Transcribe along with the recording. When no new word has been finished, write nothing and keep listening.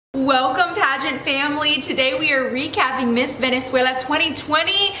Welcome pageant family. Today we are recapping Miss Venezuela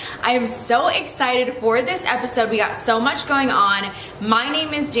 2020. I am so excited for this episode. We got so much going on. My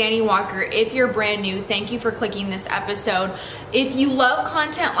name is Dani Walker. If you're brand new, thank you for clicking this episode. If you love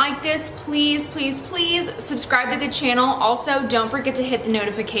content like this, please subscribe to the channel. Also, don't forget to hit the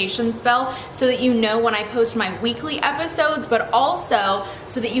notifications bell so that you know when I post my weekly episodes, but also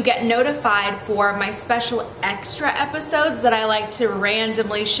so that you get notified for my special extra episodes that I like to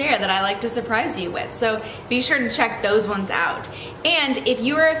randomly share, that I like to surprise you with. So be sure to check those ones out. And if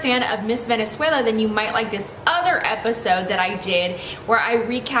you are a fan of Miss Venezuela, then you might like this other episode that I did where I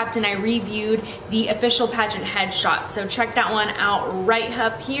recapped and I reviewed the official pageant headshot. So check that one out right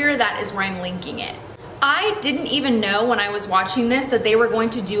up here. That is where I'm linking it. I didn't even know when I was watching this that they were going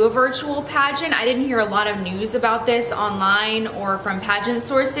to do a virtual pageant. I didn't hear a lot of news about this online or from pageant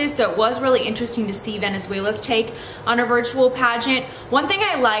sources, so it was really interesting to see Venezuela's take on a virtual pageant. One thing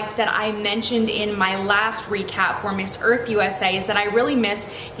I liked that I mentioned in my last recap for Miss Earth USA is that I really miss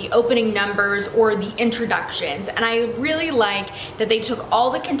the opening numbers or the introductions, and I really like that they took all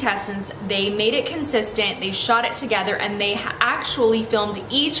the contestants, they made it consistent, they shot it together, and they actually filmed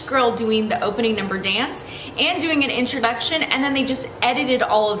each girl doing the opening number dance and doing an introduction, and then they just edited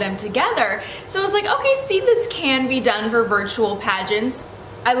all of them together. So I was like, okay, see, this can be done for virtual pageants.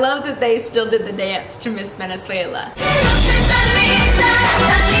 I love that they still did the dance to Miss Venezuela.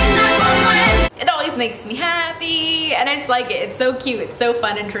 It always makes me happy, and I just like it. It's so cute, it's so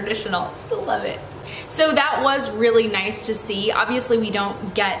fun and traditional. I love it. So that was really nice to see. Obviously, we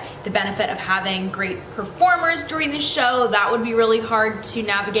don't get the benefit of having great performers during the show. That would be really hard to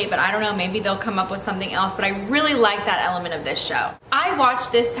navigate, but I don't know, maybe they'll come up with something else, but I really like that element of this show. I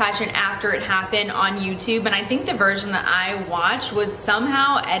watched this pageant after it happened on YouTube, and I think the version that I watched was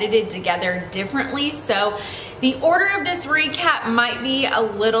somehow edited together differently, so the order of this recap might be a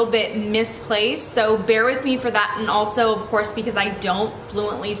little bit misplaced, so bear with me for that. And also, of course, because I don't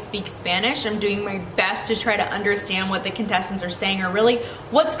fluently speak Spanish, I'm doing my best to try to understand what the contestants are saying or really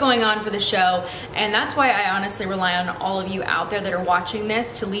what's going on for the show. And that's why I honestly rely on all of you out there that are watching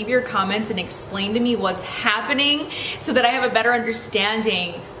this to leave your comments and explain to me what's happening so that I have a better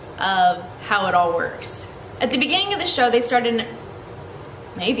understanding of how it all works. At the beginning of the show, they started,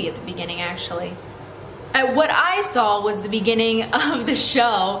 maybe at the beginning actually, what I saw was the beginning of the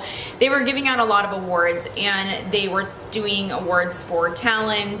show. They were giving out a lot of awards, and they were doing awards for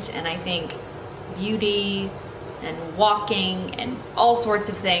talent and I think beauty and walking and all sorts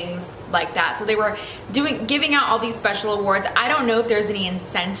of things like that. So they were giving out all these special awards. I don't know if there's any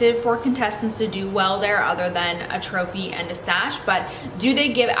incentive for contestants to do well there other than a trophy and a sash, but do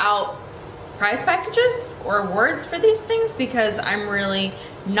they give out prize packages or awards for these things? Because I'm really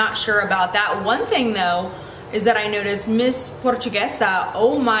not sure about that. One thing though is that I noticed Miss Portuguesa,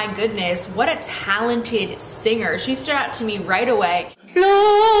 oh my goodness, what a talented singer. She stood out to me right away.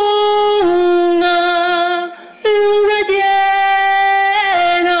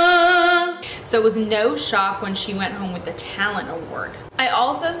 So it was no shock when she went home with the talent award. I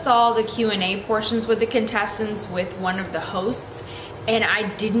also saw the Q&A portions with the contestants with one of the hosts, and I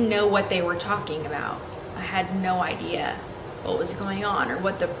didn't know what they were talking about. I had no idea what was going on or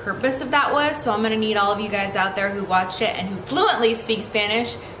what the purpose of that was, so I'm gonna need all of you guys out there who watched it and who fluently speak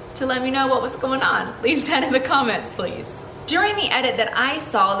Spanish to let me know what was going on. Leave that in the comments, please. During the edit that I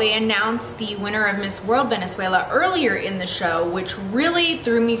saw, they announced the winner of Miss World Venezuela earlier in the show, which really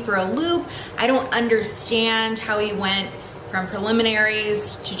threw me for a loop. I don't understand how he went from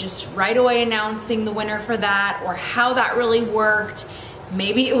preliminaries to just right away announcing the winner for that, or how that really worked.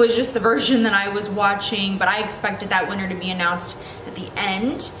 Maybe it was just the version that I was watching, but I expected that winner to be announced at the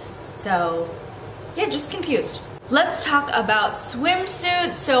end. So yeah, just confused. Let's talk about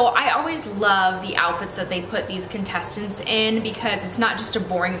swimsuits. So I always love the outfits that they put these contestants in because it's not just a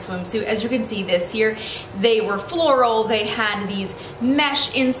boring swimsuit. As you can see this year, they were floral. They had these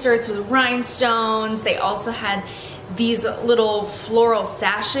mesh inserts with rhinestones. They also had these little floral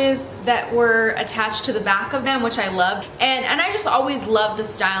sashes that were attached to the back of them, which I love. And I just always love the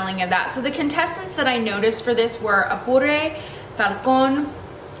styling of that. So the contestants that I noticed for this were Apure, Falcon,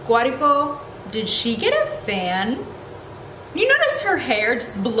 Guarico. Did she get a fan? You notice her hair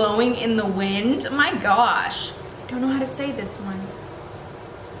just blowing in the wind? My gosh. I don't know how to say this one.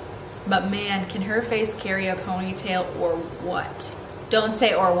 But man, can her face carry a ponytail or what? Don't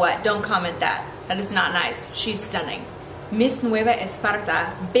say or what, don't comment that. That is not nice. She's stunning. Miss Nueva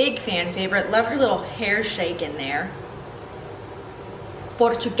Esparta, big fan favorite. Love her little hair shake in there.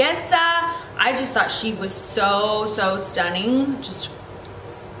 Portuguesa, I just thought she was so stunning.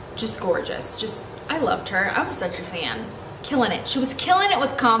 Just gorgeous. I loved her. I'm such a fan. killing it. She was killing it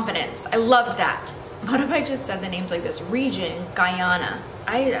with confidence. I loved that. What if I just said the names like this? Region, Guyana.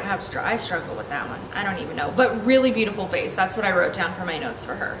 I struggle with that one. I don't even know. But really beautiful face. That's what I wrote down for my notes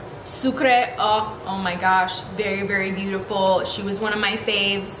for her. Sucre, oh my gosh. Very, very beautiful. She was one of my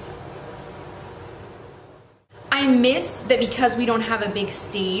faves. I miss that because we don't have a big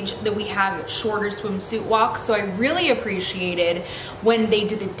stage that we have shorter swimsuit walks, so I really appreciated when they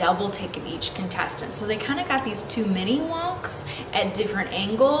did the double take of each contestant. So they kind of got these 2 mini walks at different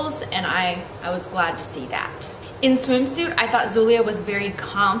angles, and I was glad to see that. In swimsuit, I thought Zulia was very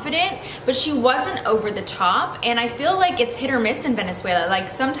confident, but she wasn't over the top, and I feel like it's hit or miss in Venezuela. Like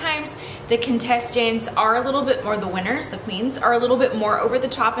sometimes the contestants are a little bit more, the winners, the queens, are a little bit more over the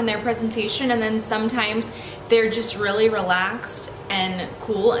top in their presentation, and then sometimes they're just really relaxed and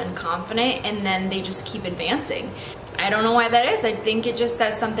cool and confident, and then they just keep advancing. I don't know why that is. I think it just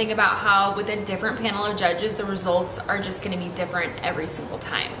says something about how with a different panel of judges, the results are just gonna be different every single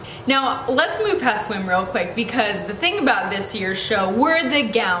time. Now, let's move past swim real quick, because the thing about this year's show were the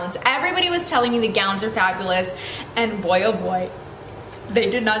gowns. Everybody was telling me the gowns are fabulous, and boy, oh boy, they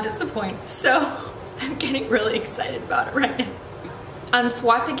did not disappoint. So I'm getting really excited about it right now.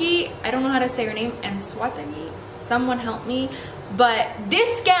 Answatagi, I don't know how to say her name, Answatagi, someone help me. But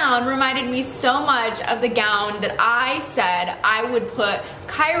this gown reminded me so much of the gown that I said I would put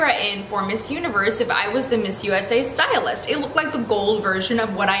Kyra in for Miss Universe if I was the Miss USA stylist. It looked like the gold version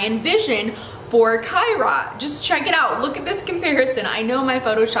of what I envisioned for Kyra. Just check it out. Look at this comparison. I know my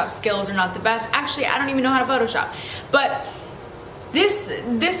Photoshop skills are not the best. Actually, I don't even know how to Photoshop. But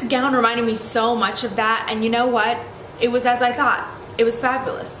this gown reminded me so much of that, and you know what? It was as I thought. It was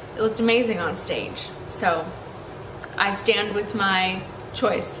fabulous. It looked amazing on stage. So I stand with my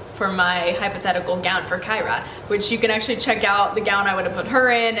choice for my hypothetical gown for Kyra, which you can actually check out the gown I would have put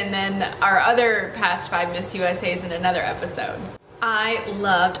her in, and then our other past 5 Miss USAs in another episode. I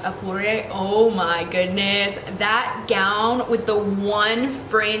loved Apure. Oh my goodness. That gown with the 1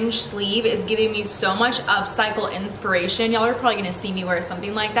 fringe sleeve is giving me so much upcycle inspiration. Y'all are probably gonna see me wear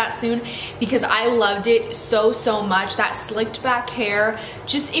something like that soon, because I loved it so much. That slicked back hair,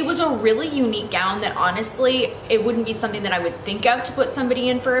 just, it was a really unique gown that honestly, it wouldn't be something that I would think of to put somebody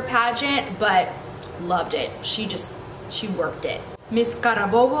in for a pageant, but loved it. She worked it. Miss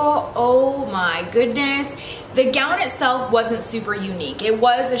Carabobo, oh my goodness. The gown itself wasn't super unique. It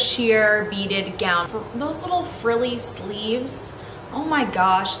was a sheer beaded gown. For those little frilly sleeves, oh my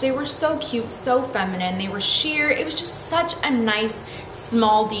gosh, they were so cute, so feminine. They were sheer. It was just such a nice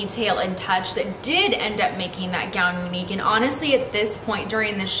small detail and touch that did end up making that gown unique. And honestly, at this point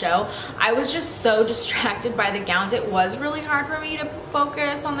during the show, I was just so distracted by the gowns. It was really hard for me to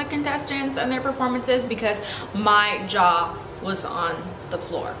focus on the contestants and their performances because my jaw was on the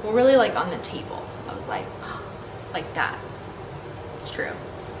floor. Well, really like on the table. I was like that. It's true.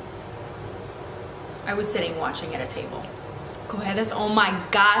 I was sitting watching at a table. Cohedes, oh my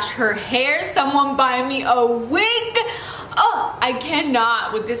gosh, her hair, someone buy me a wig. Oh, I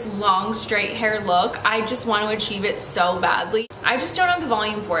cannot with this long straight hair look. I just want to achieve it so badly. I just don't have the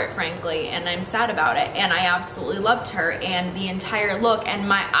volume for it, frankly, and I'm sad about it. And I absolutely loved her and the entire look, and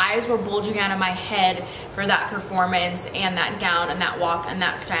my eyes were bulging out of my head for that performance and that gown and that walk and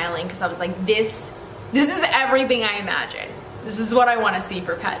that styling, because I was like, this is everything I imagined. This is what I want to see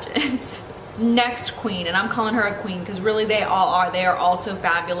for pageants. Next queen, and I'm calling her a queen because really they all are. They are all so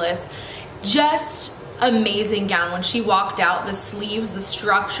fabulous. Just amazing gown. When she walked out, the sleeves, the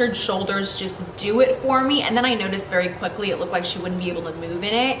structured shoulders just do it for me. And then I noticed very quickly it looked like she wouldn't be able to move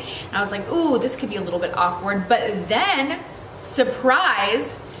in it. And I was like, ooh, this could be a little bit awkward. But then,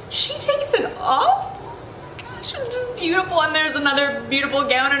 surprise, she takes it off. Oh my gosh, it's just beautiful. And there's another beautiful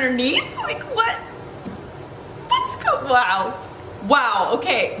gown underneath. Like, what? Let's go. Wow. Wow.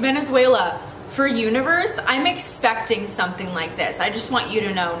 Okay, Venezuela. For Universe, I'm expecting something like this. I just want you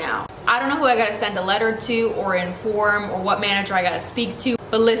to know now. I don't know who I gotta send a letter to or inform or what manager I gotta speak to.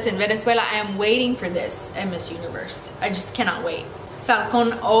 But listen, Venezuela, I am waiting for this at Miss Universe. I just cannot wait.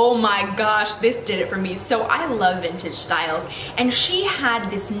 Falcon, oh my gosh, this did it for me. So I love vintage styles. And she had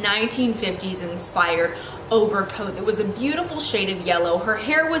this 1950s inspired overcoat that was a beautiful shade of yellow. Her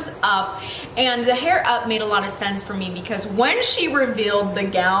hair was up, and the hair up made a lot of sense for me because when she revealed the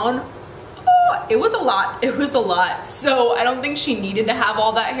gown, it was a lot. It was a lot. So I don't think she needed to have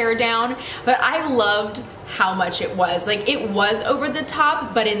all that hair down, but I loved how much it was. Like, it was over the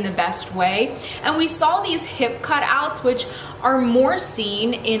top, but in the best way. And we saw these hip cutouts, which are more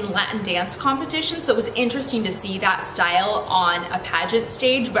seen in Latin dance competitions. So it was interesting to see that style on a pageant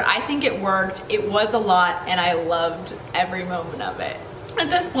stage, but I think it worked. It was a lot, and I loved every moment of it. At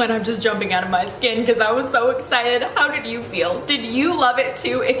this point, I'm just jumping out of my skin because I was so excited. How did you feel? Did you love it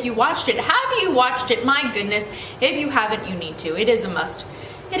too? If you watched it, have you watched it? My goodness, if you haven't, you need to. It is a must.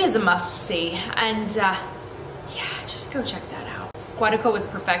 It is a must see. And yeah, just go check that out. Guadalupe was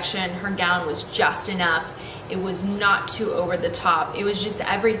perfection. Her gown was just enough. It was not too over the top. It was just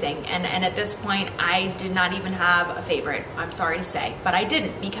everything. And at this point, I did not even have a favorite. I'm sorry to say, but I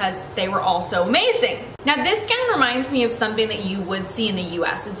didn't because they were all so amazing. Now this gown reminds me of something that you would see in the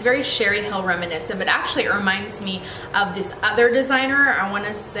US. It's very Sherry Hill reminiscent, but actually it reminds me of this other designer. I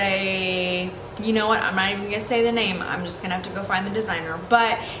wanna say, you know what, I'm not even gonna say the name. I'm just gonna have to go find the designer.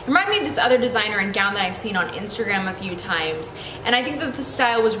 But it reminded me of this other designer and gown that I've seen on Instagram a few times. And I think that the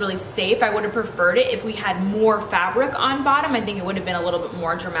style was really safe. I would have preferred it if we had more fabric on bottom. I think it would have been a little bit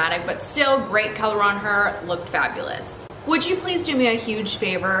more dramatic, but still great color on her, looked fabulous. Would you please do me a huge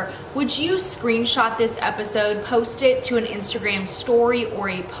favor? Would you screenshot this episode, post it to an Instagram story or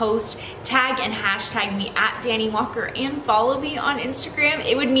a post, tag and hashtag me at Dani Walker, and follow me on Instagram?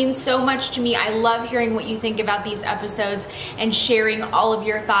 It would mean so much to me. I love hearing what you think about these episodes and sharing all of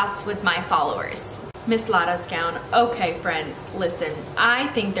your thoughts with my followers. Miss Lada's gown. Okay, friends, listen, I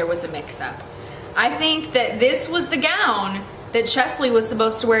think there was a mix-up. I think that this was the gown that Chesley was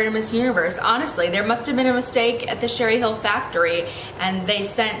supposed to wear to Miss Universe. Honestly, there must have been a mistake at the Sherry Hill factory and they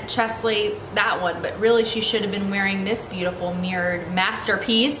sent Chesley that one, but really she should have been wearing this beautiful mirrored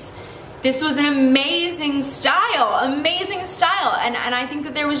masterpiece. This was an amazing style, and I think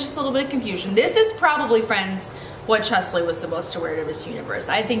that there was just a little bit of confusion. This is probably, friends, what Chesley was supposed to wear to Miss Universe.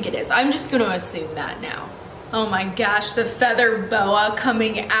 I think it is. I'm just gonna assume that now. Oh my gosh, the feather boa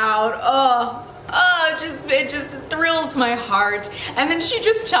coming out. Oh, it just thrills my heart. And then she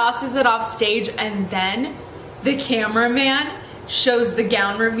just tosses it off stage, and then the cameraman shows the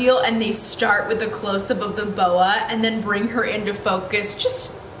gown reveal and they start with a close-up of the boa and then bring her into focus.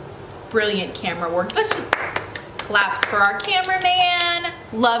 Just brilliant camera work. Let's just claps for our cameraman.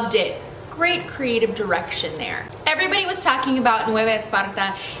 Loved it. Great creative direction there. Everybody was talking about Nueva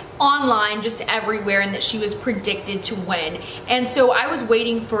Esparta online, just everywhere, and that she was predicted to win. And so I was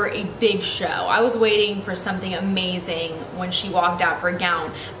waiting for a big show. I was waiting for something amazing when she walked out for a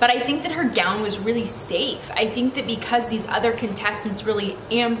gown. But I think that her gown was really safe. I think that because these other contestants really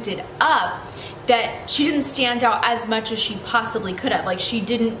amped it up, that she didn't stand out as much as she possibly could have. Like, she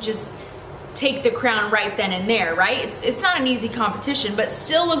didn't just take the crown right then and there, right? It's not an easy competition, but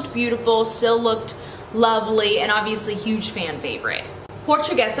still looked beautiful, still looked lovely, and obviously huge fan favorite.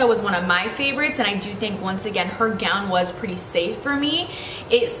 Portuguesa was one of my favorites, and I do think, once again, her gown was pretty safe for me.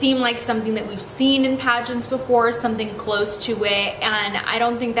 It seemed like something that we've seen in pageants before, something close to it, and I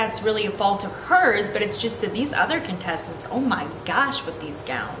don't think that's really a fault of hers, but it's just that these other contestants, oh my gosh, with these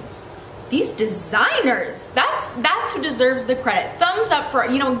gowns. These designers, that's who deserves the credit. Thumbs up for,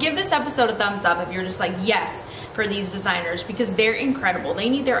 you know, give this episode a thumbs up if you're just like, yes, for these designers, because they're incredible. They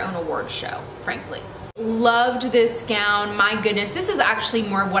need their own award show, frankly. Loved this gown. My goodness, this is actually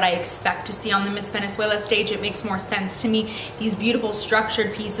more what I expect to see on the Miss Venezuela stage. It makes more sense to me. These beautiful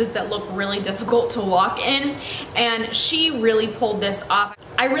structured pieces that look really difficult to walk in, and she really pulled this off.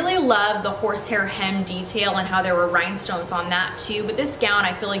 I really love the horsehair hem detail and how there were rhinestones on that too, but this gown,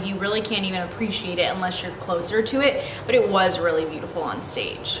 I feel like you really can't even appreciate it unless you're closer to it, but it was really beautiful on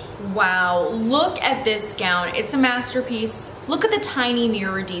stage. Wow, look at this gown. It's a masterpiece. Look at the tiny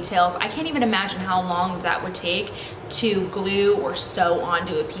mirror details. I can't even imagine how long that would take to glue or sew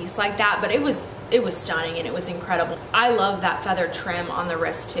onto a piece like that, but it was stunning and it was incredible. I love that feather trim on the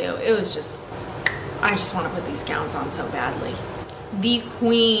wrist too. It was just, I just want to put these gowns on so badly. The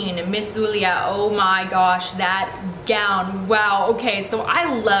Queen, Miss Zulia, oh my gosh, that gown, wow. Okay, so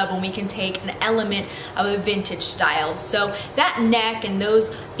I love when we can take an element of a vintage style. So that neck and those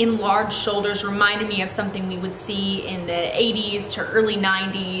enlarged shoulders reminded me of something we would see in the 80s to early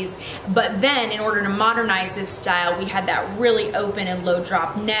 90s. But then in order to modernize this style, we had that really open and low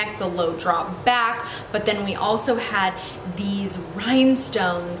drop neck, the low drop back, but then we also had these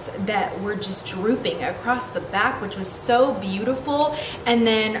rhinestones that were just drooping across the back, which was so beautiful. And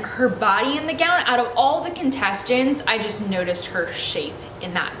then her body in the gown, out of all the contestants, I just noticed her shape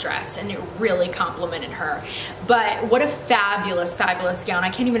in that dress and it really complimented her. But what a fabulous, fabulous gown. I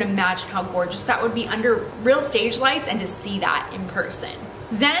can't even imagine how gorgeous that would be under real stage lights and to see that in person.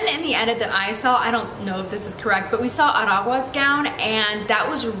 Then in the edit that I saw, I don't know if this is correct, but we saw Aragua's gown and that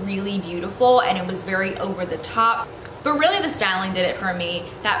was really beautiful and it was very over the top. But really the styling did it for me.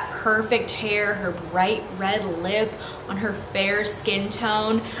 That perfect hair, her bright red lip on her fair skin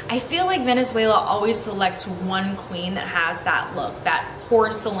tone. I feel like Venezuela always selects one queen that has that look, that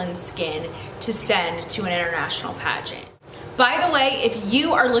porcelain skin to send to an international pageant. By the way, if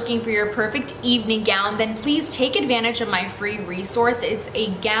you are looking for your perfect evening gown, then please take advantage of my free resource. It's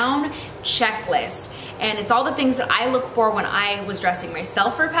a gown checklist, and it's all the things that I look for when I was dressing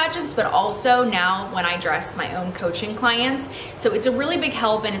myself for pageants, but also now when I dress my own coaching clients. So it's a really big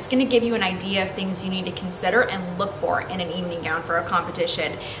help, and it's gonna give you an idea of things you need to consider and look for in an evening gown for a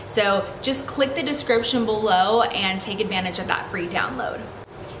competition. So just click the description below and take advantage of that free download.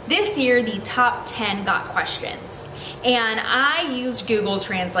 This year, the top 10 got questions, and I used Google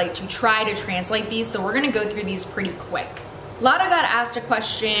Translate to try to translate these, so we're gonna go through these pretty quick. Lada got asked a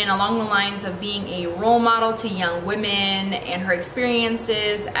question along the lines of being a role model to young women and her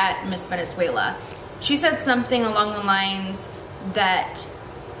experiences at Miss Venezuela. She said something along the lines that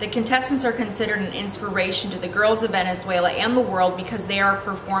the contestants are considered an inspiration to the girls of Venezuela and the world because they are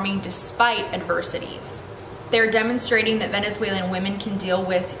performing despite adversities. They're demonstrating that Venezuelan women can deal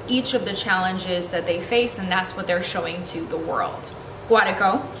with each of the challenges that they face, and that's what they're showing to the world.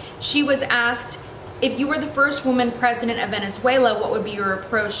 Guarico, she was asked, if you were the first woman president of Venezuela, what would be your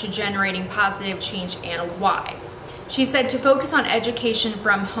approach to generating positive change and why? She said to focus on education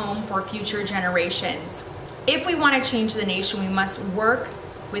from home for future generations. If we want to change the nation, we must work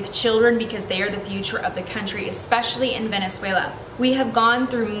with children because they are the future of the country, especially in Venezuela. We have gone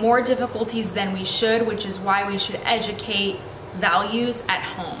through more difficulties than we should, which is why we should educate values at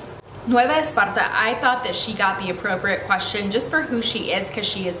home. Nueva Esparta, I thought that she got the appropriate question just for who she is because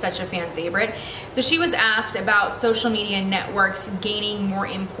she is such a fan favorite. So she was asked about social media networks gaining more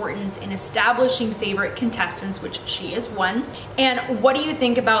importance in establishing favorite contestants, which she is one. And what do you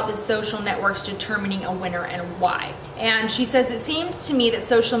think about the social networks determining a winner and why? And she says, it seems to me that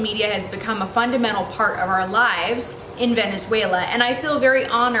social media has become a fundamental part of our lives in Venezuela, and I feel very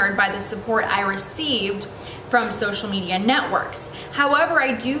honored by the support I received from social media networks. However,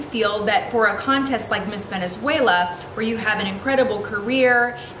 I do feel that for a contest like Miss Venezuela, where you have an incredible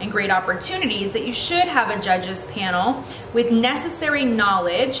career and great opportunities, that you should have a judges panel with necessary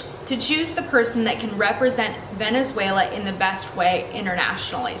knowledge to choose the person that can represent Venezuela in the best way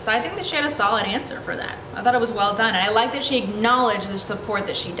internationally. So I think that she had a solid answer for that. I thought it was well done, and I like that she acknowledged the support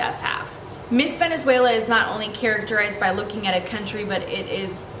that she does have. Miss Venezuela is not only characterized by looking at a country, but it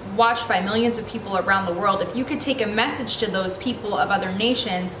is watched by millions of people around the world. If you could take a message to those people of other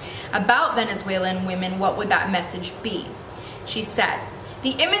nations about Venezuelan women, what would that message be? She said,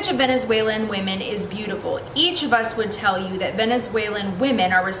 the image of Venezuelan women is beautiful. Each of us would tell you that Venezuelan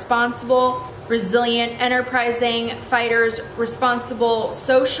women are responsible, resilient, enterprising, fighters, responsible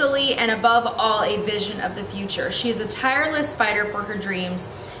socially, and above all, a vision of the future. She is a tireless fighter for her dreams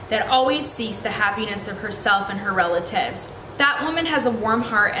that always seeks the happiness of herself and her relatives. That woman has a warm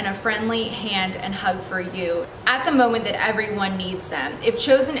heart and a friendly hand and hug for you at the moment that everyone needs them. If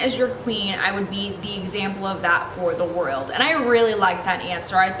chosen as your queen, I would be the example of that for the world. And I really liked that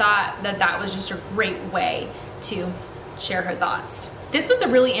answer. I thought that that was just a great way to share her thoughts. This was a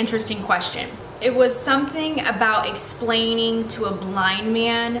really interesting question. It was something about explaining to a blind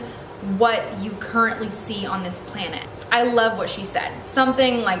man what you currently see on this planet. I love what she said.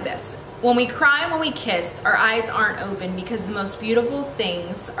 Something like this. When we cry and when we kiss, our eyes aren't open because the most beautiful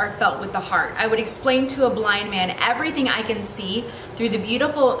things are felt with the heart. I would explain to a blind man everything I can see through the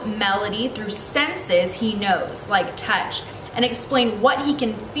beautiful melody, through senses he knows, like touch, and explain what he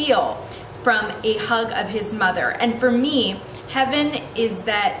can feel from a hug of his mother. And for me, heaven is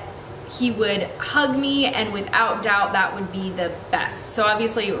that he would hug me, and without doubt that would be the best. So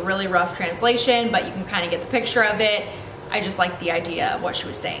obviously really rough translation, but you can kind of get the picture of it. I just like the idea of what she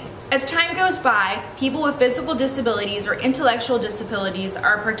was saying. As time goes by, people with physical disabilities or intellectual disabilities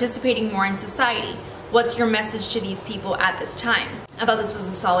are participating more in society. What's your message to these people at this time? I thought this was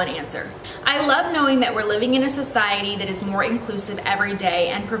a solid answer. I love knowing that we're living in a society that is more inclusive every day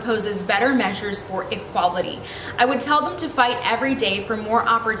and proposes better measures for equality. I would tell them to fight every day for more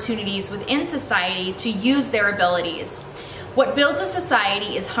opportunities within society to use their abilities. What builds a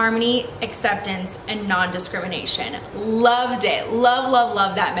society is harmony, acceptance, and non-discrimination. Loved it.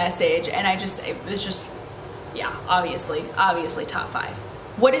 Love that message. And it was just, yeah, obviously top 5.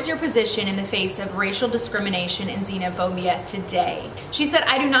 What is your position in the face of racial discrimination and xenophobia today? She said,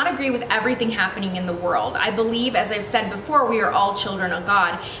 I do not agree with everything happening in the world. I believe, as I've said before, we are all children of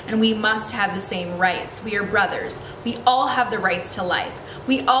God and we must have the same rights. We are brothers. We all have the rights to life.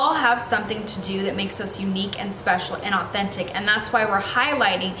 We all have something to do that makes us unique and special and authentic, and that's why we're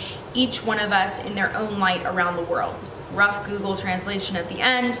highlighting each one of us in their own light around the world. rough Google translation at the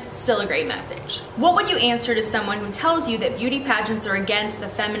end, still a great message. What would you answer to someone who tells you that beauty pageants are against the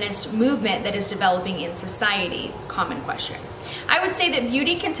feminist movement that is developing in society? Common question. I would say that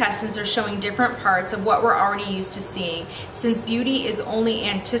beauty contestants are showing different parts of what we're already used to seeing. Since beauty is only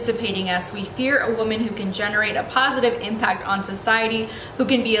anticipating us, we fear a woman who can generate a positive impact on society, who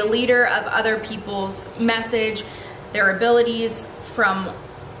can be a leader of other people's message, their abilities, from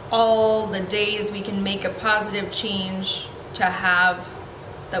all the days we can make a positive change to have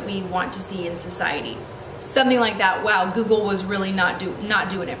that we want to see in society. Something like that. Wow, Google was really not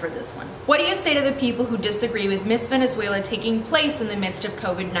doing it for this one. What do you say to the people who disagree with Miss Venezuela taking place in the midst of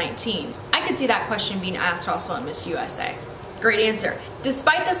COVID-19? I could see that question being asked also in Miss USA. Great answer.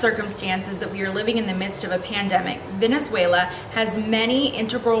 Despite the circumstances that we are living in the midst of a pandemic, Venezuela has many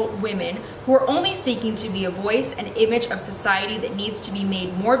integral women who are only seeking to be a voice and image of society that needs to be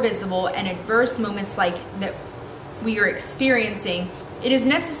made more visible, and adverse moments like that we are experiencing. It is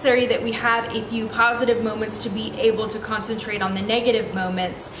necessary that we have a few positive moments to be able to concentrate on the negative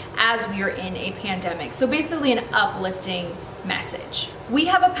moments as we are in a pandemic. So basically an uplifting message. We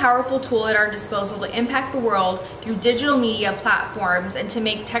have a powerful tool at our disposal to impact the world through digital media platforms and to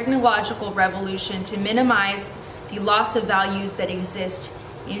make technological revolution to minimize the loss of values that exist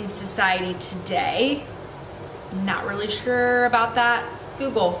in society today. Not really sure about that.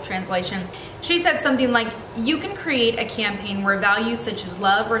 Google translation. She said something like, you can create a campaign where values such as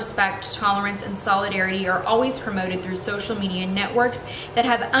love, respect, tolerance, and solidarity are always promoted through social media networks that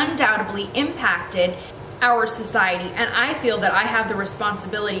have undoubtedly impacted our society, and I feel that I have the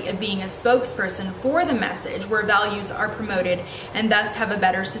responsibility of being a spokesperson for the message where values are promoted and thus have a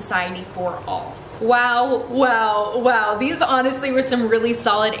better society for all. Wow, wow, wow. These honestly were some really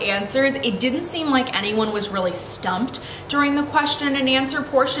solid answers. It didn't seem like anyone was really stumped during the question and answer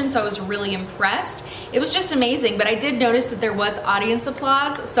portion, so I was really impressed. It was just amazing, but I did notice that there was audience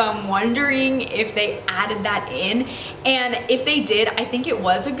applause, so I'm wondering if they added that in. And if they did, I think it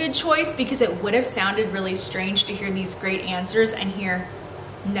was a good choice because it would have sounded really strange to hear these great answers and hear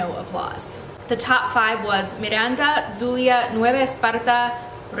no applause. The top 5 was Miranda, Zulia, Nueva Esparta,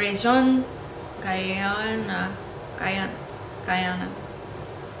 Región Guyana.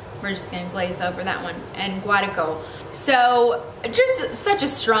 We're just gonna glaze over that one. And Guadico. So just such a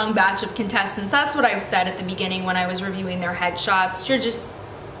strong batch of contestants. That's what I've said at the beginning when I was reviewing their headshots.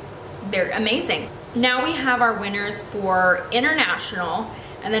 They're amazing. Now we have our winners for international,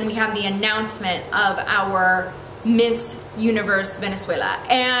 and then we have the announcement of our Miss Universe Venezuela.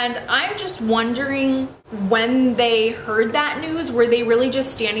 And I'm just wondering, when they heard that news, were they really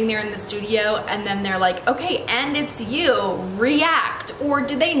just standing there in the studio and then they're like, okay, and it's you, react? Or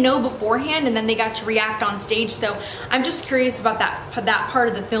did they know beforehand and then they got to react on stage? So I'm just curious about that part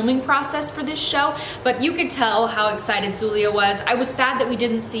of the filming process for this show. But you could tell how excited Zulia was. I was sad that we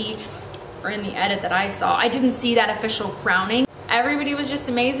didn't see, or in the edit that I saw, I didn't see that official crowning. Everybody was just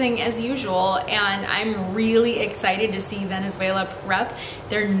amazing as usual, and I'm really excited to see Venezuela prep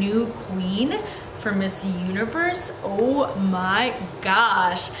their new queen for Miss Universe. Oh my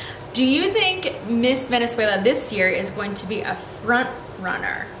gosh. Do you think Miss Venezuela this year is going to be a front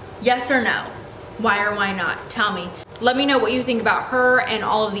runner? Yes or no? Why or why not? Tell me. Let me know what you think about her and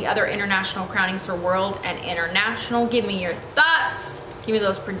all of the other international crownings for world and international. Give me your thoughts. Give me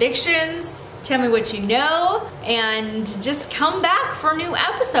those predictions. Tell me what you know, and just come back for new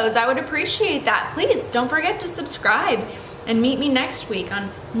episodes. I would appreciate that. Please don't forget to subscribe and meet me next week.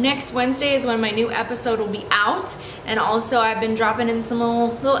 On next Wednesday is when my new episode will be out, and also I've been dropping in some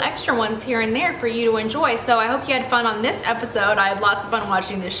little extra ones here and there for you to enjoy. So I hope you had fun on this episode. I had lots of fun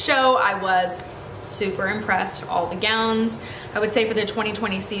watching this show. I was super impressed. All the gowns. I would say for the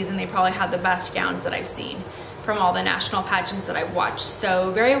 2020 season, they probably had the best gowns that I've seen from all the national pageants that I've watched.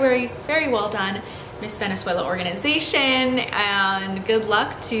 So very, very, very well done, Miss Venezuela organization, and good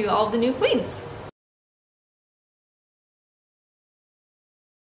luck to all the new queens.